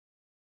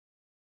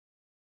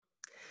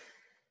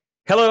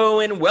Hello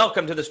and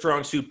welcome to the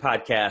Strong Suit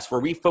Podcast,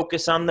 where we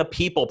focus on the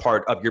people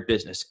part of your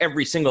business.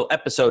 Every single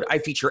episode, I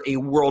feature a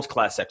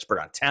world-class expert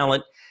on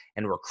talent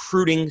and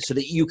recruiting so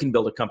that you can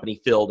build a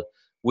company filled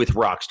with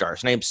rock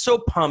stars. And I am so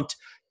pumped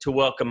to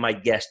welcome my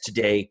guest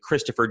today,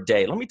 Christopher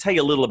Day. Let me tell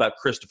you a little about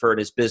Christopher and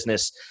his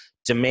business,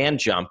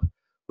 DemandJump,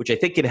 which I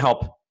think can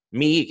help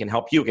me, it can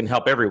help you, it can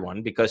help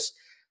everyone, because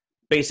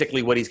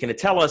basically what he's going to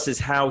tell us is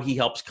how he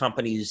helps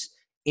companies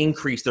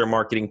increase their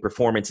marketing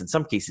performance, in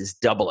some cases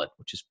double it,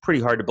 which is pretty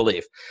hard to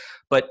believe.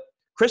 But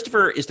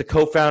Christopher is the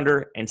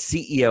co-founder and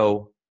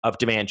CEO of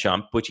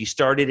DemandJump, which he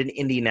started in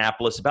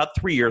Indianapolis about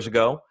 3 years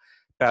ago.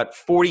 About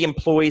 40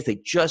 employees. They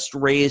just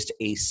raised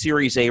a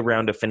Series A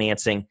round of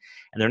financing,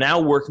 and they're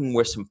now working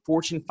with some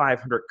Fortune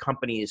 500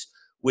 companies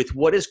with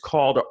what is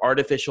called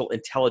artificial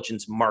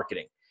intelligence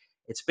marketing.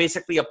 It's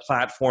basically a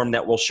platform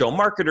that will show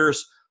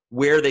marketers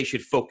where they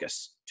should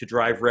focus to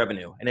drive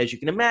revenue. And as you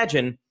can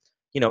imagine,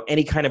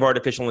 any kind of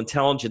artificial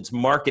intelligence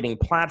marketing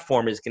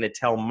platform is going to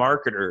tell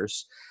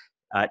marketers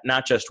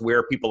not just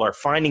where people are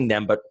finding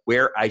them, but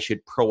where I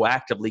should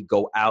proactively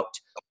go out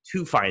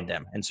to find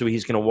them. And so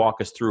he's going to walk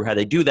us through how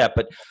they do that.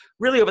 But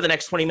really over the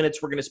next 20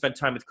 minutes, we're going to spend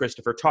time with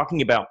Christopher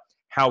talking about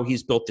how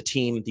he's built the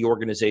team, the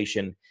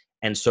organization,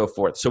 and so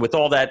forth. So with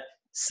all that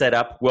set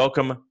up,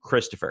 welcome,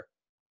 Christopher.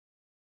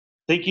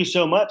 Thank you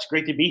so much.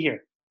 Great to be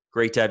here.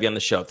 Great to have you on the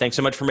show. Thanks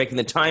so much for making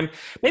the time.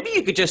 Maybe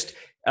you could just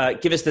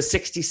give us the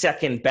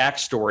 60-second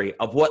backstory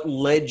of what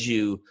led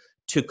you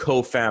to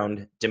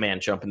co-found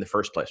DemandJump in the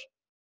first place.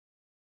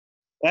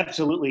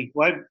 Absolutely.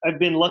 Well, I've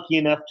been lucky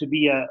enough to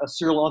be a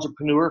serial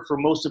entrepreneur for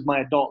most of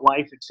my adult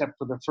life, except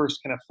for the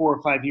first kind of 4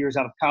 or 5 years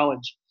out of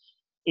college.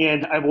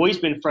 And I've always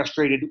been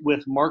frustrated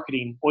with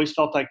marketing, always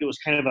felt like it was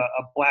kind of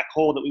a black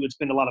hole that we would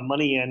spend a lot of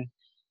money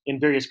in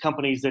various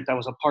companies that I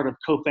was a part of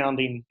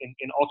co-founding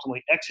and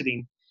ultimately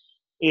exiting.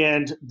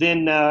 And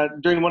then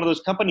during one of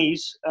those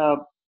companies,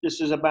 this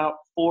is about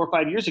 4 or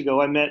 5 years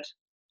ago, I met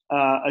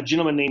a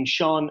gentleman named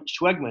Sean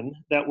Schwegman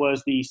that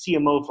was the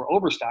CMO for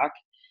Overstock.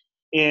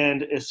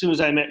 And as soon as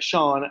I met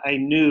Sean, I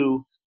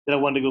knew that I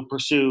wanted to go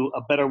pursue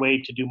a better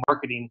way to do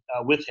marketing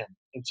with him.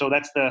 And so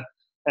that's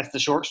the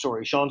short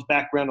story. Sean's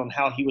background on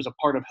how he was a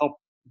part of help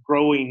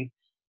growing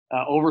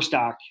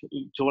Overstock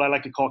to what I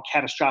like to call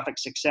catastrophic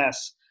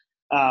success.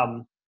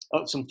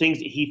 Some things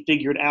that he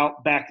figured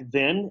out back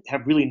then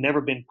have really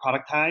never been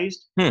productized,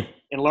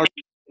 and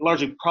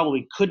largely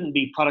probably couldn't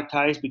be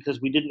productized because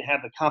we didn't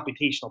have the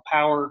computational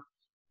power,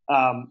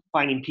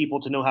 finding people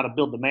to know how to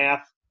build the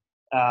math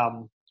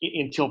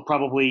until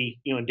probably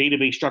in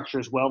database structure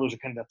as well. Those are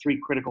kind of the three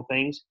critical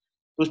things.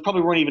 Those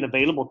probably weren't even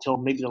available till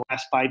maybe the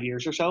last 5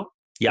 years or so.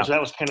 Yeah. So that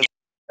was kind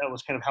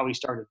of how we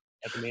started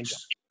at DemandJump.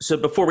 So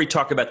before we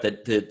talk about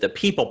the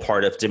people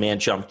part of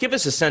DemandJump, give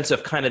us a sense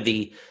of kind of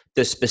the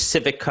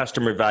specific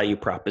customer value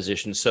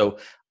proposition. So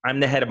I'm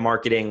the head of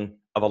marketing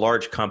of a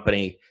large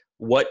company.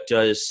 What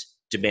does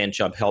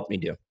DemandJump help me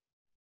do?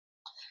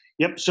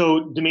 Yep.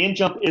 So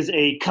DemandJump is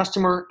a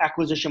customer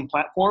acquisition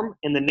platform,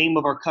 and the name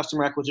of our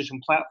customer acquisition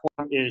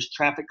platform is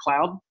Traffic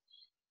Cloud.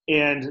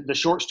 And the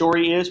short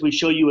story is we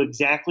show you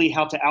exactly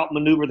how to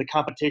outmaneuver the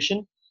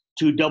competition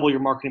to double your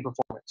marketing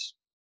performance.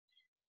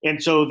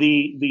 And so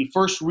the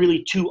first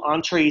really two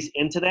entrees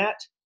into that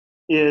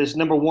is,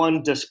 number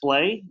one,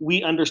 display.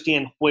 We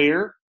understand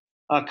where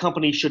a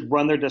company should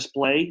run their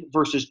display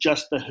versus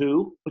just the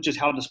who, which is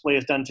how display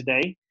is done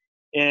today.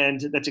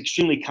 And that's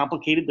extremely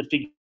complicated to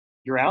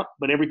figure out.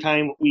 But every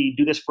time we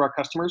do this for our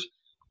customers,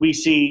 we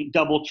see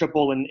double,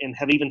 triple, and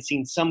have even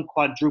seen some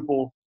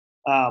quadruple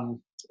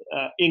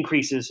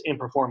increases in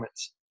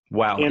performance.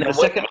 Wow. And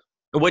now,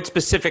 what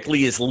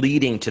specifically is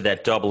leading to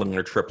that doubling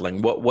or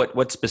tripling?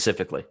 What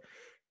specifically?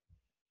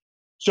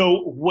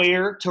 So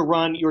where to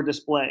run your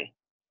display.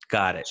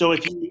 Got it. So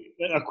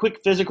a quick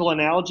physical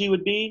analogy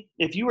would be,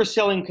 if you were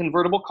selling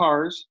convertible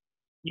cars,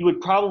 you would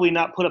probably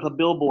not put up a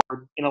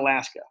billboard in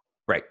Alaska.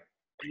 Right.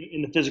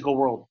 In the physical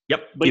world.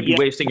 Yep. But you'd be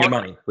wasting your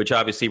money, which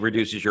obviously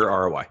reduces your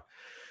ROI.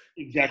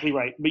 Exactly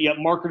right. But yet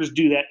marketers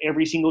do that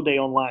every single day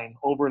online,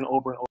 over and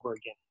over and over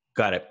again.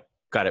 Got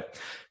it.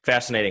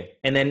 Fascinating.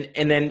 And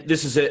then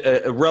this is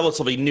a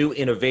relatively new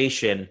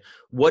innovation.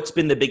 What's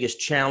been the biggest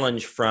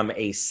challenge from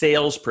a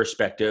sales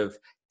perspective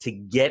to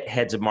get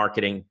heads of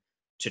marketing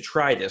to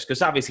try this?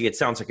 Because obviously it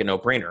sounds like a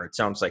no-brainer. It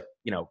sounds like,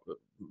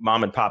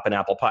 mom and pop and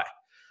apple pie.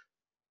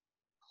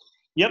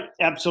 Yep,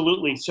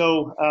 absolutely.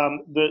 So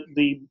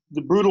the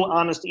brutal,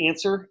 honest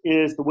answer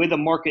is the way the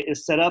market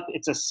is set up,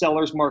 it's a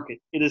seller's market.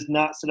 It is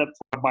not set up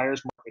for a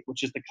buyer's market,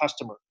 which is the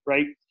customer,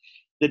 right?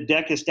 The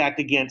deck is stacked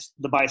against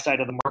the buy side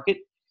of the market.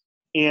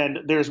 And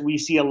we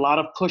see a lot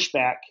of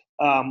pushback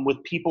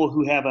with people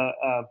who have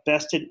a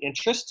vested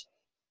interest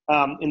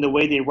in the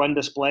way they run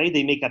display.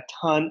 They make a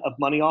ton of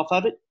money off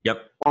of it.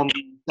 Yep. On the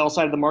sell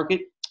side of the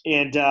market.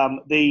 And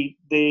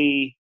they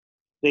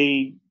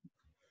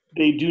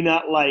do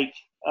not like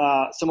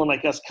someone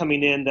like us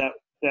coming in that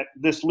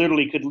this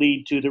literally could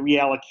lead to the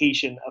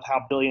reallocation of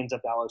how billions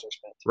of dollars are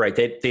spent. Right.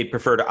 They'd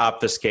prefer to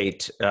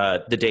obfuscate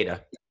the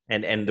data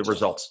and the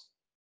results.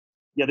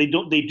 Yeah,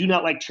 they do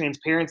not like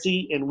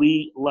transparency, and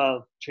we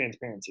love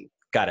transparency.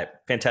 Got it.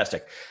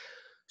 Fantastic.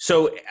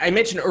 So I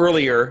mentioned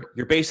earlier,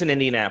 you're based in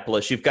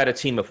Indianapolis. You've got a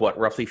team of what,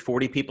 roughly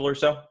 40 people or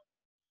so?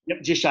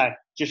 Yep, just shy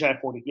of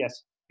 40.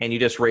 Yes. And you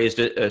just raised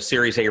a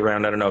Series A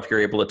round. I don't know if you're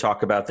able to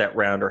talk about that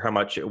round or how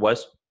much it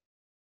was.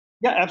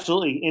 Yeah,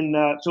 absolutely.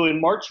 So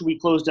in March, we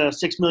closed a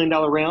 $6 million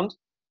round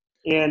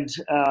and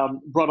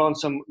brought on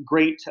some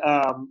great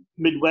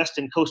Midwest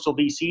and coastal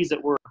VCs that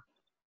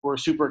we're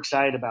super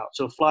excited about.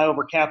 So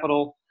Flyover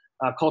Capital,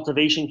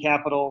 Cultivation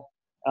Capital,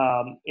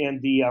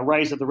 and the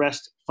Rise of the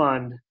Rest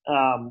Fund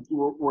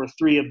were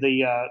three of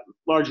the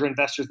larger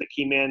investors that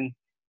came in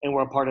and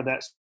were a part of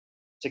that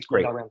 $6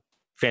 million round.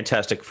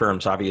 Fantastic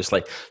firms,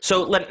 obviously.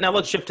 So now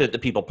let's shift to the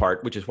people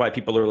part, which is why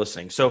people are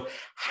listening. So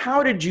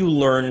how did you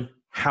learn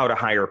how to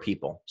hire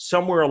people?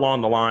 Somewhere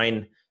along the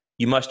line,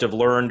 you must have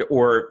learned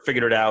or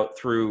figured it out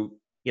through,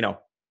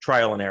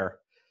 trial and error.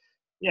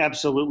 Yeah,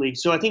 absolutely.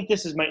 So I think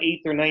this is my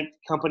 8th or 9th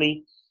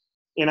company,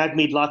 and I've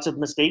made lots of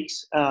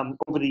mistakes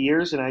over the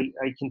years, and I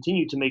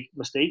continue to make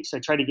mistakes. I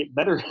try to get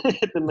better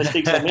at the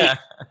mistakes I make.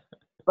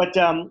 But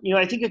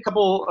I think a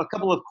couple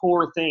of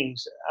core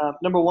things.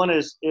 Number one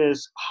is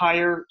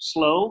hire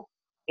slow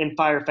and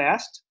fire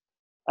fast.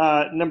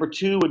 Number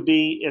two would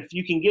be if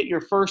you can get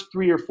your first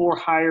 3 or 4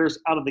 hires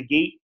out of the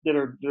gate that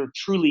are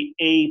truly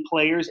A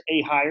players,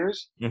 A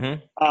hires.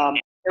 Mm-hmm.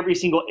 Every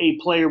single A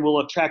player will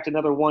attract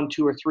another 1,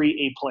 2, or 3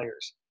 A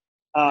players.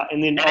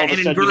 And then all of a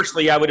sudden,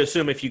 inversely, I would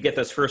assume if you get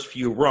those first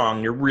few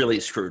wrong, you're really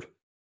screwed.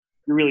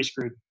 You're really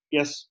screwed.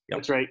 Yes, yep.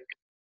 That's right.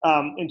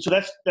 And so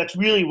that's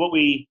really what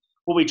we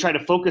try to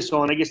focus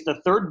on. I guess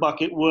the third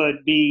bucket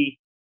would be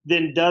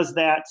then does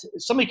that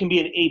somebody can be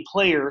an A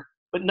player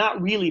but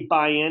not really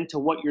buy into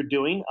what you're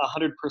doing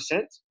 100%,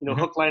 mm-hmm.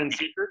 hook, line, and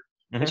sinker.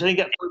 Mm-hmm. And so I think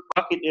that first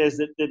bucket is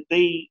that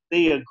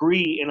they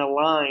agree and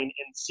align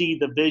and see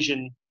the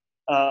vision,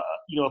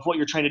 of what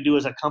you're trying to do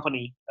as a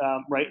company,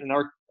 right? In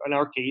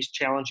our case,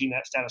 challenging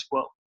that status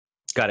quo.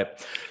 Got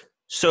it.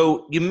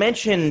 So you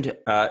mentioned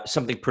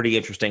something pretty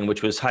interesting,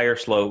 which was hire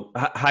slow,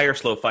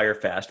 fire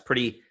fast.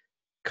 Pretty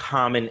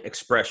common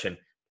expression.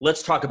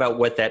 Let's talk about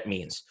what that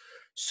means.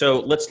 So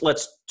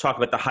let's talk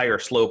about the hire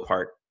slow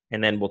part,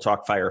 and then we'll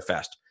talk fire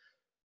fast.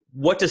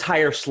 What does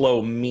hire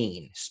slow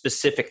mean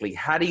specifically?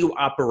 How do you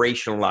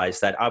operationalize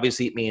that?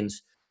 Obviously, it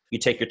means you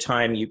take your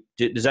time.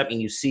 Does that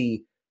mean you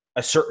see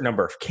a certain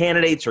number of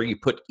candidates, or you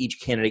put each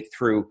candidate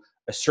through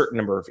a certain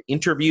number of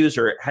interviews,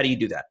 or how do you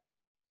do that?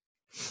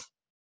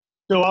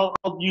 So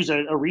I'll use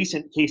a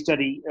recent case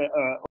study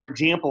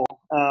example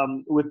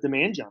with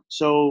DemandJump.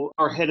 So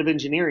our head of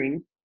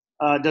engineering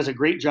does a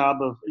great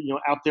job of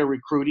out there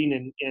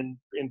recruiting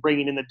and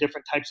bringing in the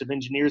different types of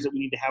engineers that we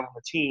need to have on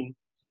the team.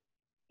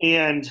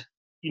 And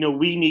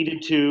we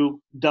needed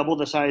to double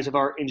the size of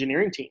our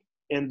engineering team,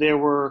 and there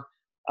were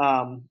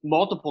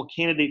multiple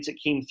candidates that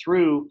came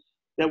through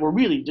that were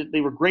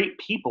they were great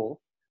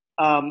people,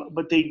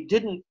 but they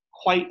didn't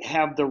quite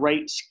have the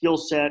right skill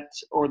set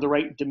or the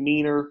right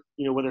demeanor,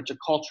 whether it's a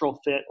cultural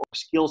fit or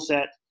skill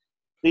set.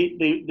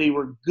 They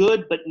were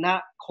good, but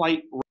not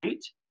quite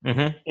right.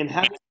 Mm-hmm.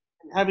 And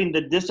having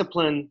the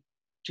discipline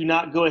to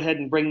not go ahead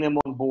and bring them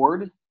on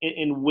board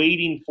and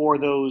waiting for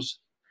those,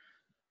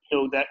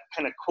 that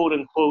kind of quote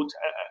unquote,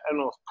 I don't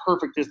know if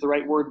perfect is the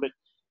right word, but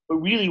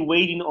really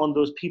waiting on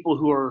those people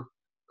who are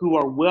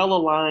well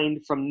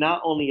aligned from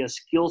not only a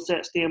skill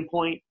set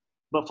standpoint,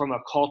 but from a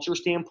culture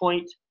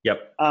standpoint.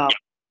 Yep.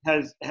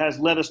 Has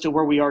led us to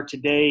where we are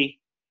today.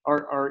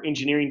 Our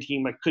engineering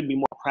team I couldn't be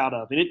more proud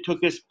of. And it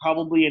took us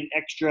probably an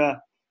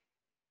extra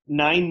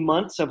 9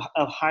 months of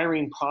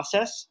hiring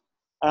process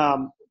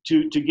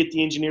to get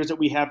the engineers that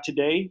we have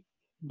today.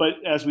 But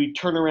as we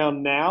turn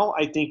around now,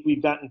 I think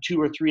we've gotten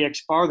 2 or 3x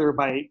farther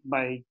by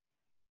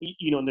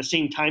in the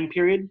same time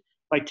period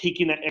by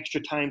taking that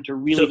extra time to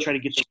really try to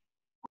get them.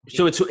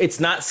 So it's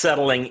not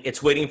settling,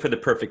 it's waiting for the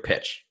perfect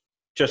pitch.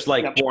 Just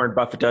like Warren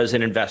Buffett does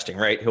in investing,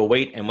 right? He'll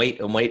wait and wait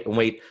and wait and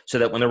wait so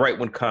that when the right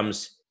one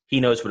comes, he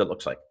knows what it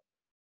looks like.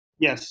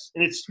 Yes,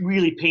 and it's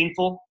really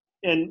painful.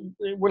 And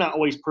we're not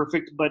always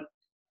perfect, but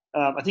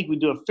I think we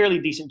do a fairly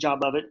decent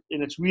job of it.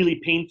 And it's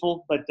really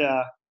painful, but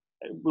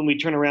when we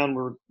turn around,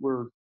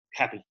 we're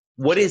happy.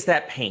 What is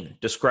that pain?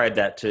 Describe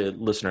that to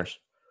listeners.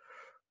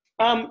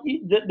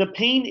 The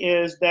pain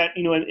is that,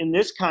 in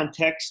this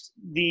context,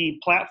 the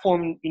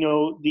platform,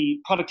 the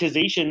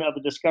productization of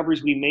the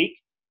discoveries we make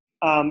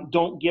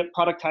don't get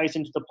productized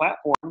into the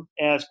platform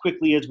as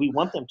quickly as we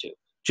want them to.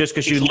 Just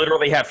because you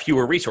literally have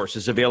fewer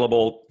resources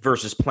available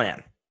versus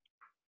plan.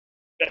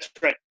 That's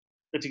right.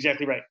 That's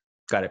exactly right.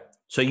 Got it.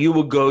 So you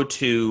will go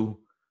to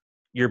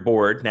your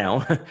board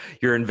now,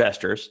 your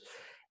investors,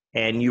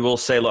 and you will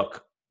say,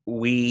 look,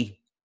 we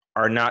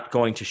are not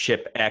going to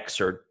ship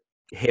X or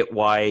hit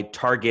Y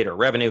target or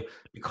revenue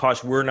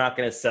because we're not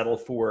going to settle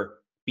for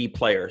B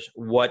players.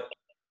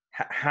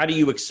 How do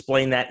you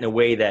explain that in a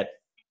way that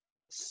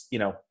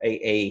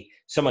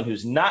someone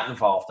who's not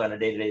involved on a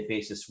day-to-day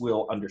basis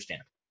will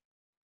understand?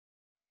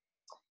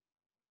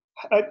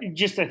 I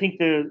think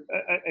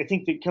I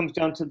think it comes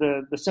down to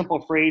the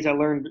simple phrase I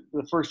learned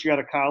the first year out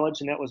of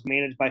college, and that was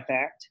manage by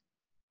fact.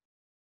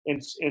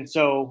 And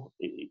so,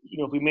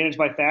 if we manage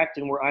by fact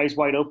and we're eyes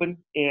wide open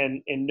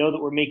and know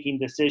that we're making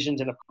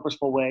decisions in a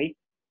purposeful way,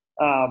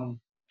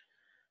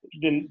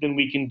 then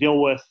we can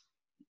deal with,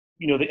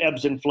 the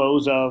ebbs and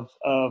flows of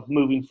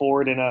moving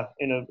forward in a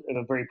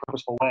very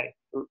purposeful way.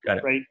 Got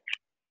it. Right.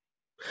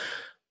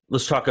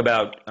 Let's talk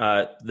about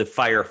the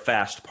fire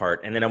fast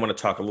part, and then I want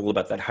to talk a little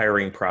about that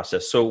hiring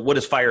process. So what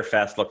does fire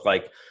fast look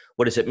like?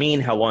 What does it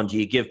mean? How long do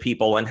you give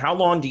people? And how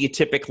long does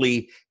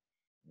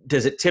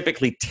it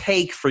typically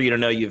take for you to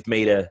know you've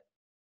made a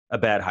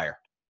bad hire?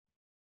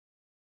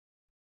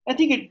 I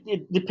think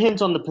it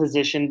depends on the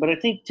position, but I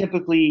think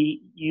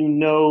typically,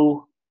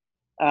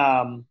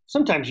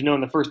 sometimes in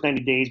the first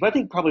 90 days, but I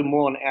think probably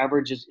more on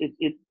average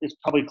it's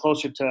probably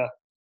closer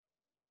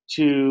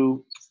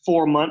to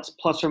 4 months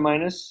plus or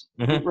minus,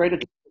 Mm-hmm.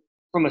 right?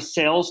 From a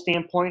sales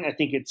standpoint, I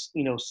think it's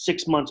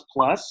 6 months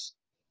plus.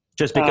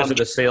 Just because of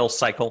the sales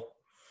cycle?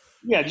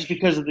 Yeah, just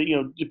because of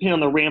depending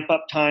on the ramp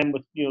up time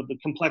with the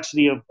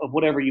complexity of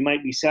whatever you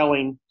might be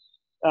selling.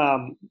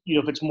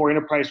 If it's more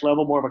enterprise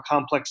level, more of a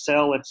complex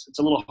sell, it's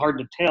a little hard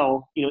to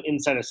tell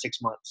inside of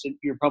 6 months.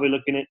 You're probably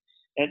looking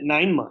at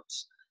 9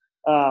 months.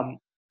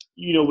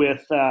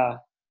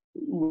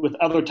 With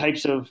other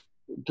types of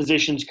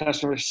positions,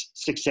 customer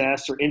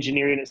success or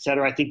engineering, et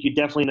cetera, I think you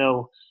definitely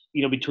know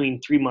between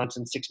 3 months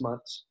and 6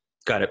 months.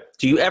 Got it.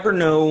 Do you ever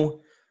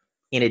know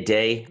in a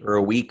day or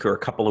a week or a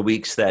couple of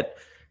weeks that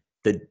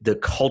the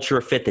culture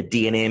fit, the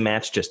DNA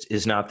match just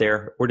is not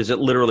there? Or does it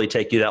literally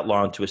take you that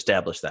long to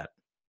establish that?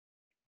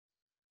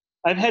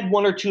 I've had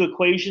one or two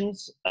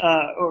occasions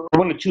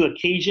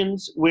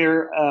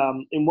where,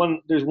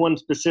 there's one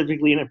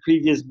specifically in a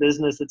previous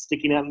business that's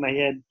sticking out in my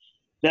head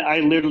that I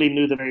literally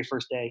knew the very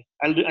first day.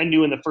 I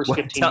knew in the first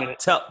 15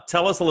 minutes.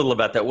 Tell us a little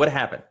about that. What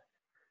happened?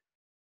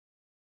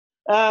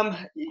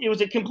 It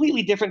was a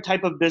completely different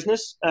type of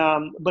business,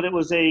 but it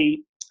was a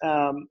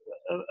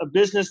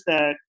business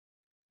that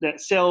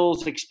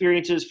sells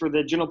experiences for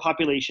the general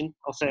population,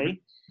 I'll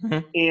say. Mm-hmm.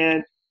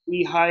 And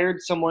we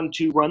hired someone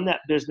to run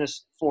that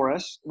business for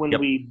us when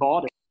we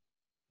bought it.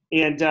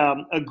 And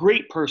a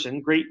great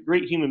person,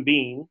 great human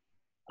being.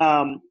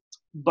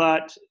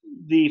 But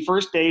the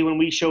first day when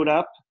we showed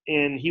up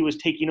and he was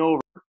taking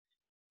over,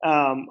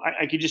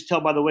 I could just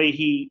tell by the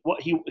way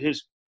what he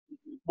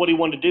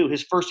wanted to do.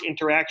 His first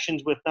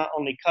interactions with not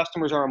only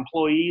customers or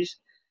employees,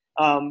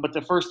 but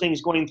the first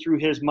things going through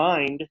his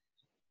mind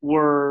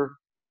were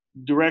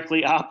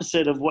directly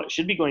opposite of what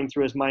should be going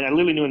through his mind. I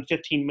literally knew in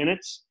 15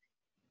 minutes,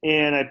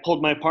 and I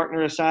pulled my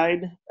partner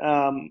aside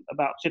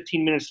about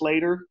 15 minutes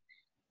later,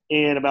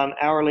 and about an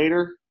hour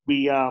later,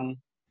 we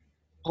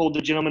pulled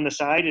the gentleman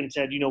aside and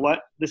said, "You know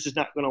what? This is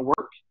not going to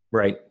work."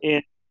 Right.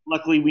 And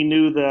luckily, we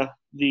knew the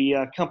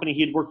company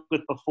he had worked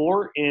with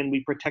before, and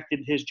we protected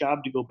his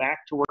job to go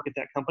back to work at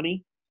that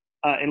company.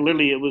 And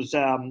literally, it was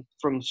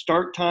from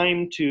start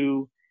time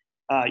to,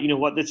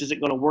 this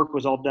isn't going to work,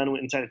 was all done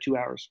inside of 2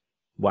 hours.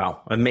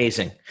 Wow.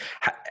 Amazing.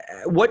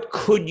 What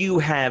could you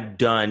have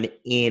done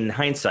in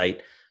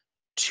hindsight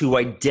to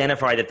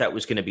identify that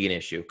was going to be an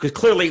issue? Because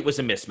clearly it was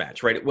a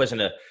mismatch, right? It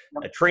wasn't a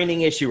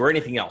training issue or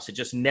anything else. It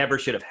just never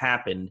should have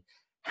happened.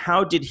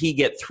 How did he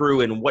get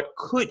through, and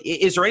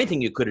is there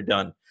anything you could have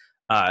done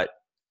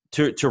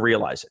to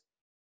realize it?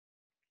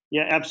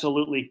 Yeah,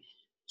 absolutely.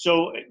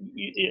 So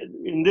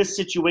in this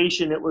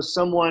situation, it was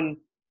someone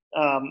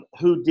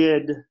who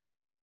did,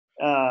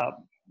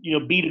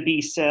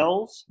 B2B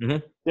sales, mm-hmm.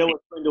 that was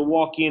going to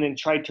walk in and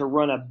try to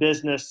run a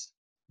business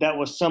that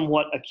was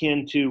somewhat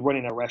akin to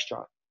running a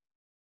restaurant.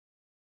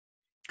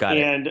 Got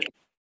it.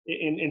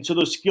 And so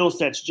those skill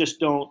sets just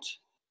don't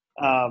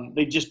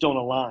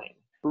align,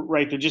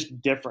 right? They're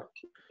just different.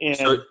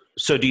 And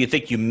so do you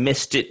think you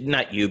missed it,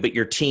 not you, but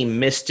your team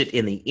missed it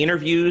in the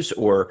interviews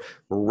or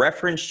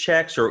reference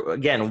checks, or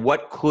again,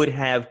 what could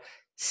have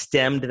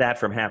stemmed that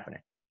from happening?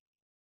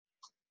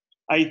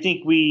 I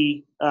think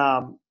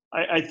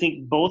I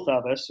think both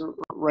of us,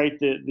 right?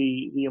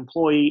 The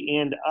employee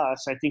and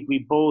us, I think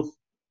we both,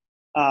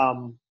 I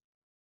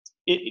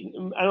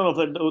don't know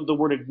if the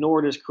word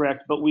ignored is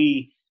correct, but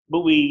we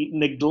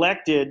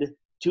neglected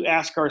to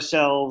ask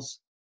ourselves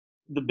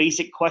the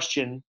basic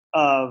question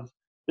of,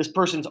 this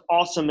person's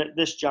awesome at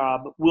this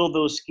job. Will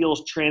those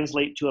skills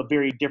translate to a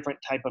very different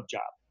type of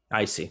job?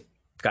 I see.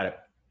 Got it.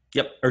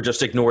 Yep. Or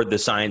just ignored the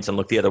signs and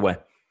looked the other way.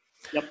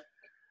 Yep.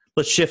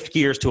 Let's shift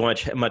gears to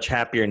a much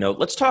happier note.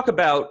 Let's talk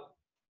about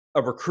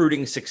a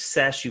recruiting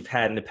success you've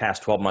had in the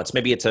past 12 months.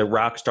 Maybe it's a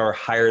Rockstar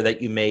hire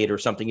that you made or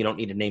something. You don't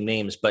need to name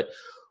names, but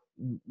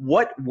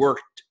what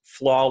worked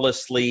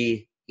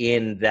flawlessly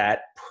in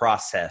that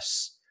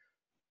process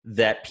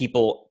that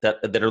people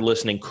that are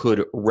listening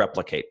could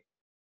replicate?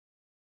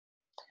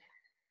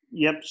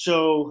 Yep.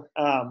 So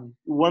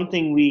one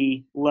thing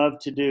we love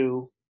to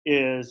do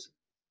is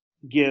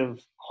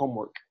give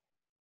homework.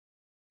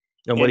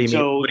 And what do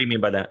you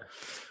mean by that?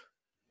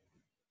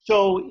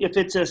 So if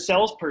it's a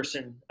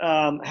salesperson,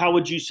 how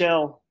would you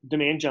sell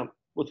DemandJump?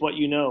 with what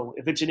you know.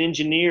 If it's an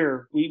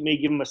engineer, we may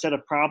give them a set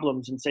of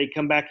problems and say,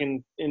 come back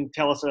and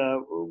tell us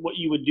what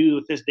you would do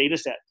with this data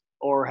set,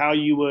 or how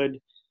you would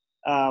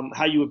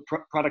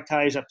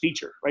productize a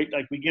feature, right?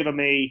 Like we give them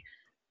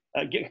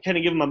kind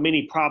of give them a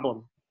mini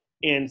problem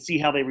and see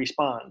how they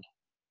respond.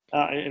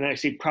 And I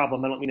say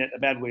problem, I don't mean it in a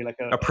bad way, like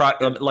a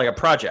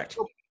project.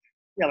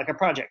 Yeah, like a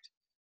project.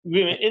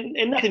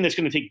 And nothing that's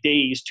going to take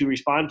days to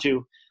respond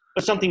to,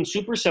 but something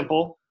super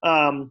simple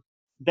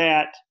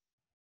that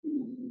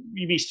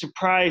you'd be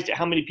surprised at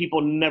how many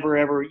people you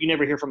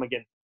never hear from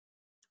again.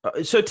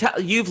 So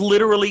you've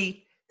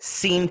literally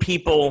seen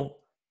people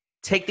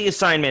take the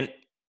assignment,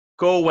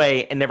 go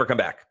away, and never come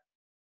back.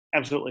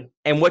 Absolutely.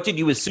 And what did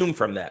you assume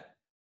from that?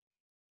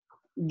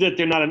 That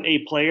they're not an A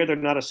player, they're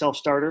not a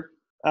self-starter,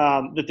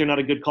 that they're not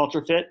a good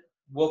culture fit.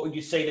 What would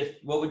you say to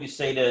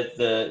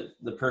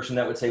the person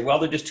that would say, well,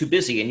 they're just too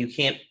busy and you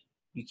can't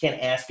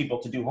ask people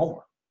to do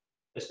homework,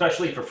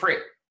 especially for free?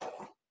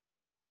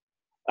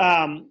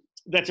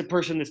 That's a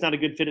person that's not a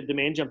good fit at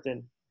DemandJump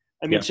then.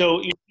 I mean, Yeah.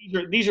 so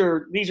these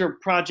are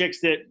projects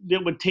that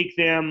would take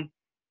them,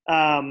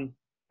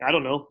 I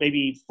don't know,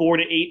 maybe 4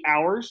 to 8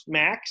 hours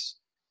max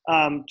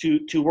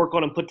to work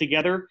on and put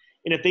together.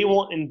 And if they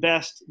won't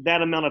invest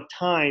that amount of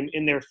time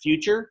in their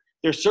future,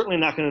 they're certainly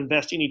not going to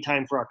invest any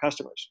time for our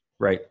customers.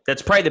 Right.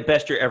 That's probably the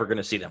best you're ever going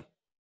to see them.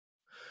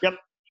 Yep.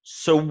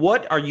 So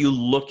what are you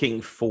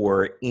looking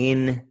for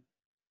in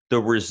the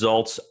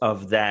results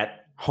of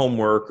that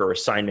homework or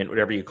assignment,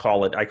 whatever you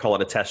call it? I call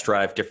it a test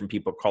drive. Different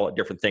people call it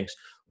different things.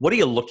 What are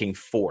you looking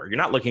for? You're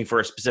not looking for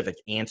a specific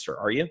answer,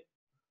 are you?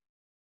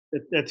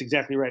 That's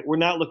exactly right. We're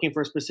not looking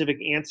for a specific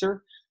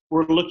answer.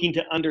 We're looking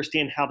to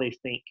understand how they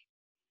think,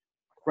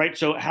 right?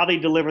 So how they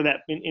deliver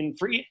that in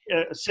for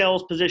a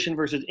sales position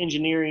versus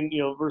engineering,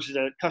 versus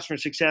a customer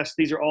success.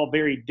 These are all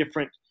very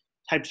different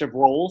types of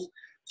roles.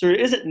 So there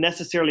isn't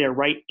necessarily a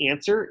right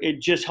answer.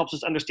 It just helps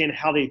us understand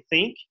how they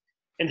think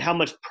and how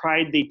much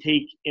pride they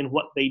take in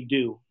what they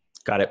do.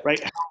 Got it.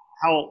 Right?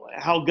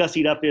 How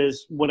gussied up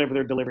is whatever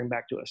they're delivering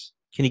back to us.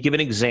 Can you give an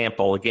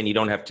example? Again, you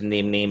don't have to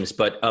name names,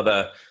 but of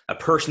a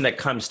person that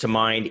comes to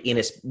mind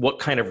in what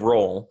kind of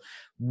role?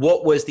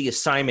 What was the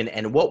assignment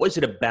and what was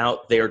it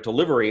about their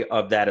delivery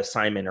of that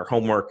assignment or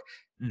homework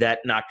that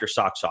knocked your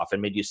socks off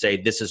and made you say,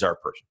 this is our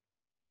person?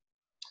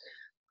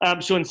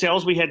 So in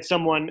sales, we had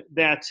someone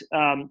that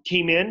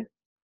came in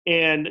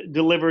and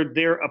delivered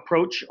their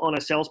approach on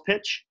a sales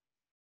pitch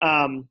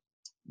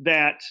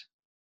that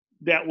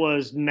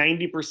was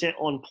 90%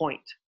 on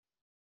point.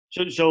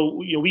 So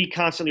we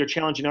constantly are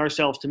challenging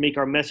ourselves to make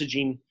our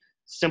messaging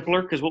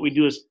simpler, because what we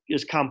do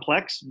is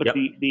complex, but Yep.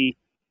 the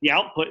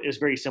output is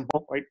very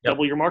simple, right? Yep.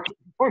 Double your marketing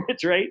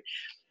performance, right?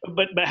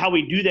 But how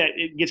we do that,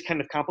 it gets kind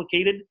of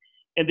complicated.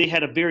 And they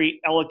had a very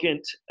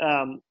elegant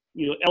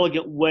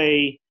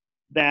way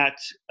that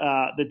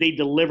they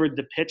delivered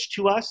the pitch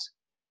to us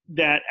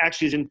that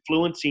actually is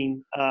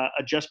influencing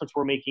adjustments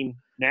we're making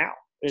now.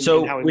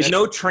 So with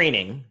no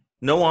training,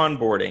 no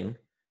onboarding,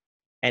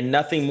 and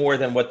nothing more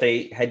than what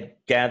they had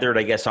gathered,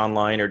 I guess,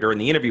 online or during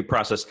the interview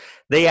process,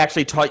 they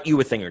actually taught you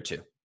a thing or two.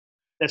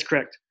 That's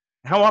correct.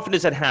 How often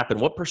does that happen?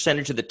 What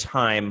percentage of the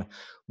time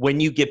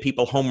when you give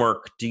people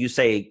homework do you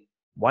say,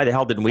 why the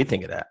hell didn't we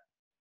think of that?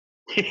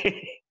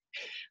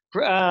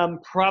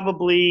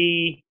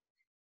 Probably,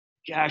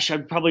 gosh,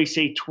 I'd probably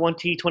say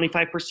 20,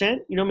 25%,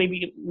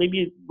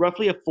 maybe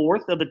roughly a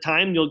fourth of the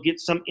time you'll get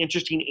some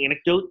interesting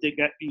anecdote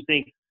that you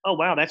think, oh,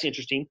 wow, that's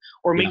interesting.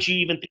 Or makes you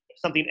even think of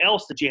something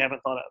else that you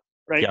haven't thought of,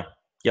 right? Yeah.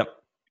 Yep.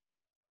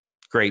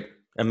 Great.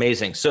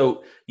 Amazing.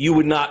 So you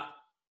would not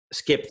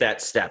skip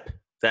that step,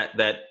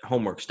 that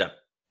homework step?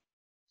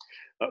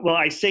 Well,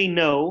 I say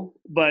no,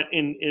 but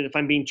if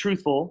I'm being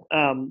truthful,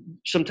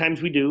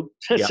 sometimes we do.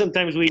 Yeah.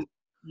 Sometimes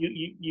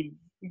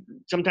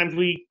sometimes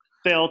we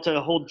fail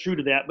to hold true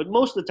to that, but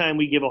most of the time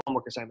we give a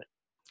homework assignment.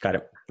 Got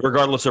it.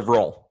 Regardless of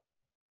role.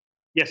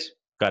 Yes.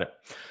 Got it.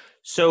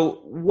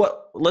 So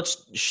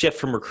let's shift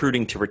from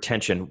recruiting to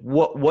retention.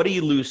 What do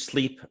you lose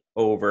sleep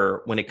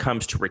over when it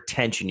comes to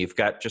retention? You've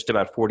got just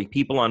about 40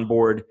 people on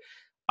board,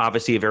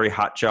 obviously a very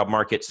hot job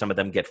market. Some of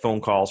them get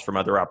phone calls from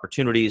other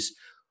opportunities.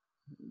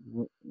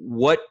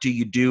 What do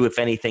you do, if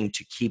anything,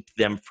 to keep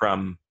them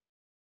from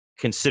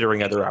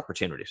considering other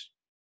opportunities?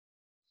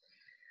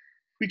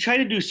 We try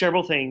to do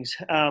several things.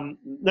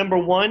 Number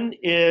one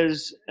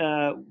is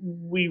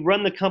we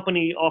run the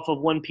company off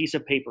of one piece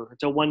of paper.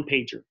 It's a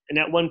one-pager. And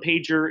that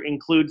one-pager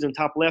includes in the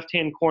top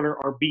left-hand corner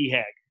our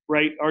BHAG,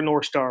 right? Our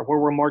North Star, where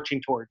we're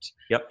marching towards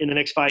in the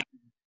next 5 years.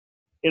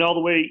 And all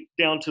the way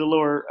down to the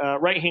lower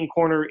right-hand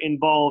corner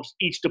involves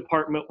each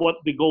department, what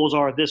the goals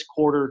are this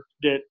quarter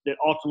that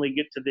ultimately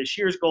get to this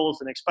year's goals,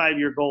 the next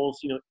 5-year goals,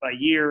 by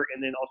year,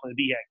 and then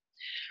ultimately BHAG.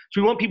 So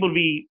we want people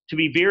to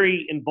be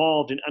very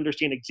involved and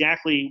understand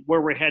exactly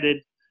where we're headed,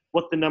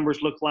 what the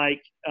numbers look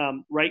like,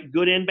 right,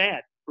 good and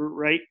bad,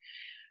 right?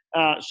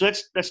 So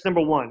that's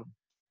number one.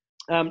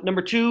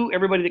 Number two,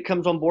 everybody that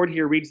comes on board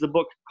here reads the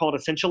book called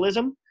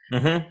Essentialism.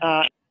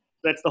 Mm-hmm.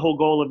 That's the whole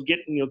goal of get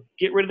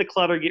rid of the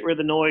clutter, get rid of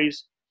the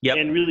noise,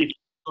 and really focus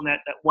on that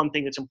one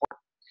thing that's important.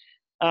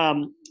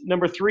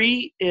 Number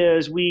three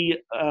is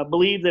we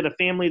believe that a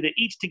family that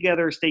eats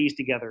together stays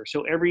together.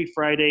 So every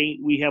Friday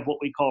we have what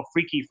we call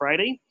Freaky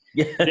Friday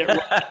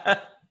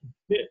that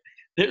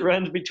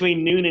runs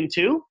between noon and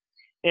 2,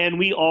 and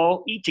we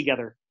all eat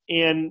together.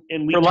 And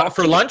we talk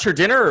for lunch or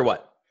dinner or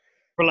what?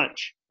 For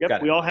lunch.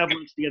 Yep, we all have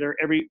lunch together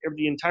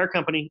the entire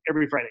company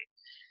every Friday.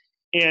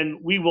 And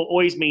we will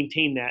always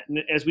maintain that. And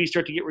as we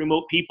start to get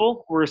remote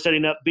people, we're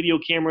setting up video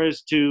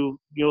cameras to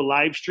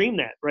live stream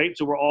that, right?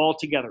 So we're all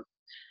together.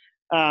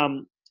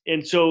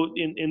 And so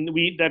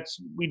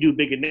we do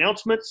big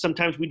announcements.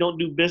 Sometimes we don't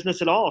do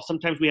business at all.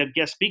 Sometimes we have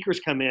guest speakers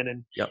come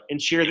in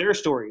and share their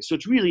stories. So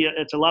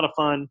it's a lot of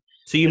fun.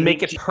 So you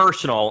make it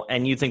personal,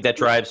 and you think that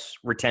drives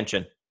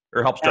retention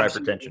or helps drive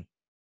retention.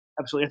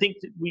 Absolutely. I think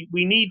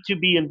we need to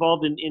be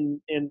involved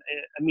in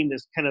I mean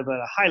this kind of at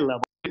a high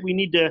level. We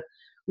need to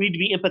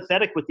be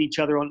empathetic with each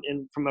other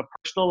from a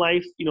personal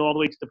life, all the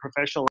way to the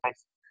professional life.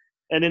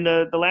 And then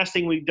the last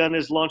thing we've done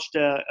is launched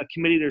a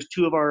committee. There's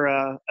 2 of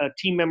our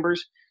team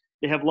members.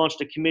 They have launched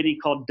a committee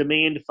called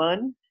Demand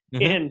Fund,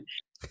 and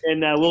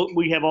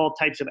we have all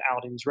types of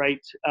outings,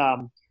 right?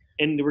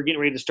 And we're getting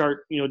ready to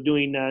start,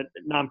 doing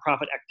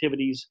nonprofit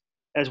activities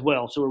as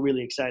well. So we're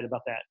really excited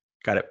about that.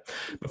 Got it.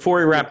 Before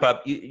we wrap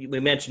up, we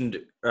mentioned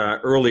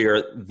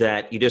earlier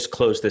that you just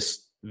closed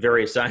this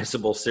very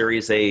sizable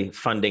Series A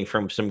funding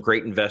from some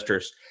great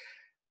investors.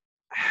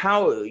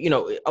 How,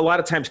 a lot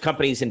of times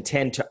companies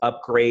intend to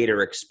upgrade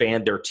or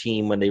expand their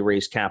team when they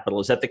raise capital.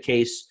 Is that the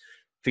case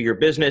for your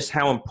business?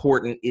 How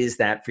important is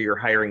that for your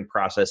hiring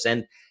process?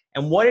 And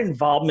what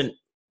involvement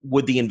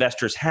would the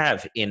investors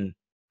have in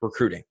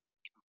recruiting?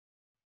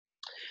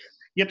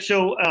 Yep.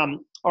 So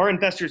our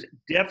investors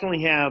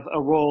definitely have a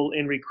role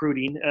in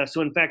recruiting.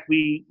 So in fact,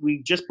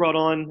 we just brought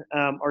on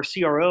our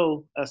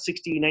CRO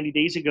 60, 90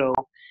 days ago,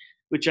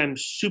 which I'm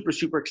super,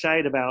 super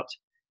excited about.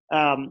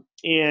 And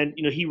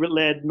he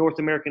led North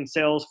American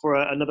sales for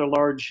another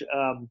large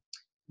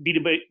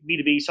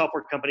B2B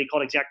software company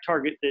called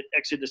ExactTarget that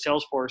exited to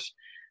Salesforce.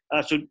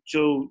 So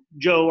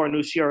Joe, our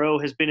new CRO,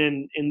 has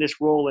been in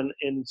this role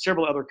in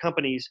several other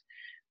companies.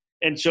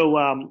 And so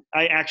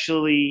I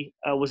actually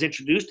was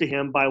introduced to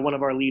him by one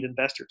of our lead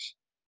investors.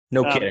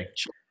 No kidding.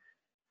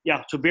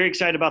 Yeah, so very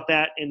excited about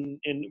that. And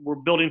we're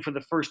building for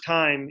the first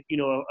time,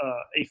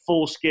 a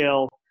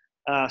full-scale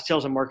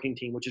sales and marketing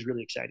team, which is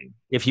really exciting.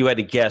 If you had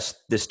to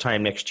guess this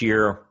time next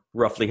year,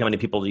 roughly how many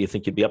people do you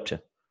think you'd be up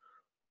to?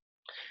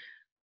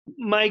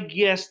 My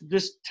guess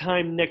this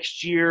time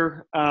next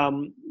year,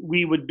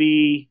 we would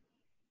be,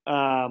 we're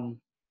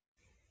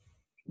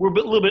a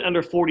little bit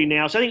under 40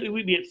 now. So I think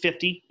we'd be at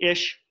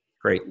 50-ish.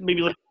 Great. Maybe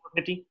a little over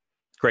 50.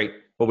 Great.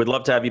 Well, we'd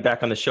love to have you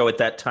back on the show at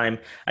that time.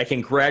 I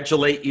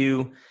congratulate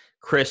you,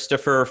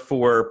 Christopher,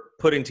 for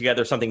putting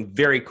together something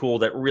very cool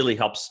that really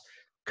helps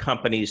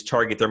companies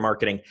target their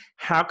marketing.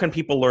 How can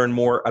people learn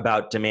more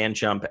about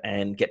DemandJump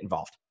and get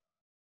involved?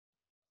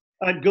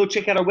 Go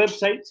check out our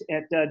website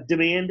at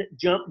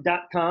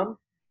DemandJump.com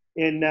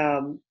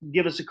and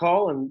give us a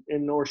call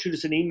or shoot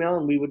us an email,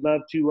 and we would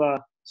love to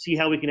see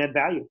how we can add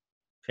value.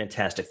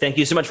 Fantastic. Thank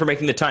you so much for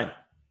making the time.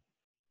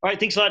 All right.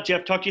 Thanks a lot,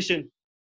 Jeff. Talk to you soon.